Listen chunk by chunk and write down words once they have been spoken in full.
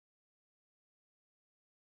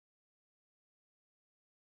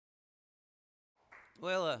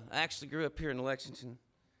Well, I actually grew up here in Lexington,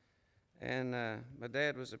 and my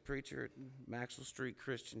dad was a preacher at Maxwell Street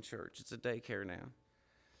Christian Church. It's a daycare now.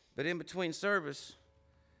 But in between service,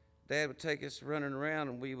 Dad would take us running around,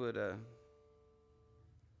 and we would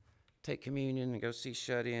take communion and go see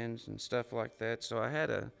shut-ins and stuff like that. So I had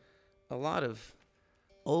a lot of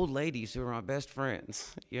old ladies who were my best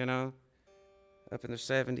friends, you know, up in their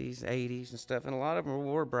 70s, 80s and stuff. And a lot of them were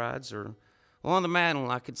war brides. Or on the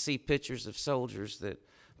mantle, I could see pictures of soldiers that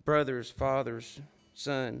brothers, fathers,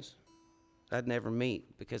 sons I'd never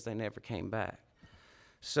meet because they never came back.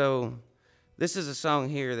 So this is a song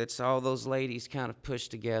here that's all those ladies kind of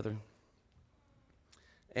pushed together.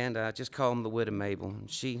 And I just call them the Widow Maybel. And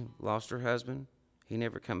she lost her husband. He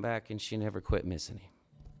never come back, and she never quit missing him.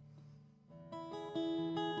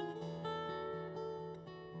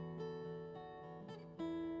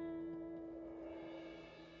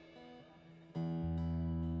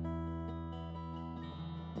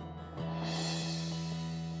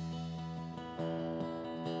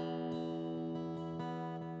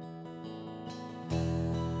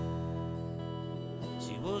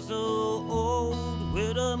 She was an old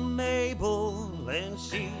widow Maybel, and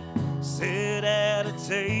she sat at a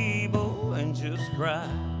table and just cried.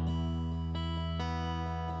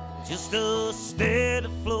 Just a steady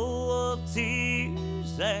flow of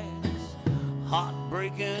tears as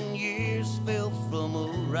heartbreaking years fell from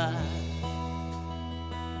her eyes.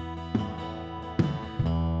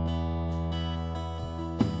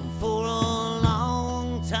 For a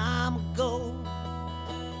long time ago,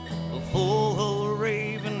 before her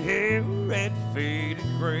raven hair had faded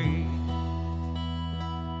gray,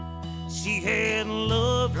 she had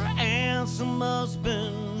loved her handsome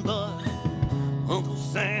husband, but Uncle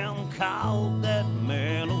Sam called that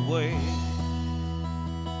man away.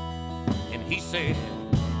 And he said,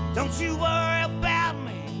 "Don't you worry about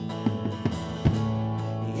me."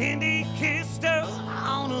 And he kissed her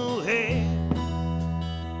on her head.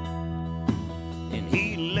 And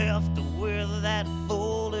he left her with that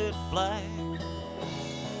folded flag,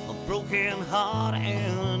 a broken heart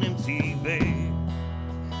and an empty bed.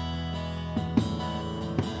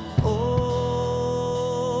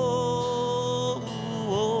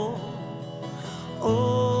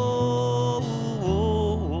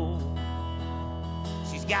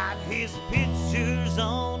 She's got his pictures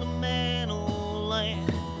on the mantle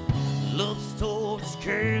and love's torch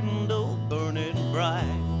candle burning bright.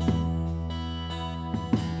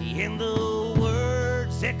 And the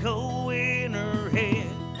words echo in her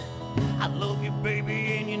head, "I love you,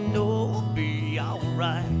 baby, and you know it'll be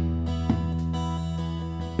alright."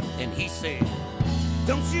 And he said,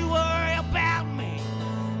 "Don't you worry about me."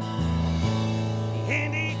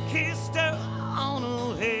 And he kissed her on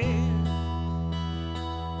her head.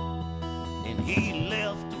 And he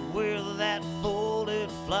left her with that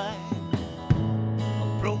folded flag, a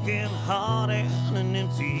broken heart and an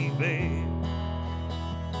empty bed.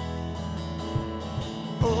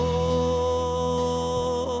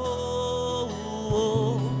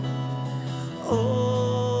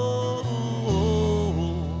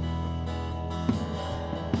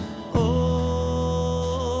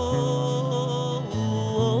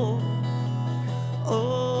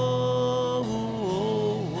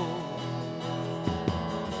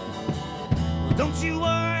 Don't you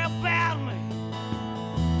worry about me.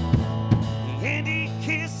 And he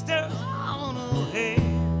kissed her on her head.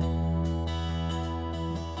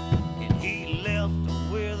 And he left her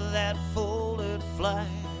with that folded flag,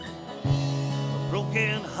 a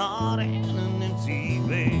broken heart and an empty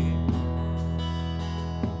bed.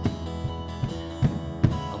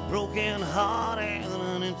 A broken heart and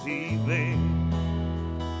an empty bed.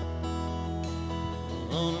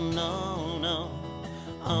 Oh no, no,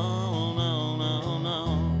 oh no.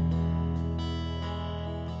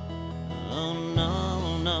 Oh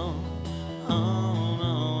no, no, oh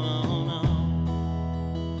no, no, no,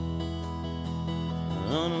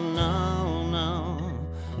 oh no.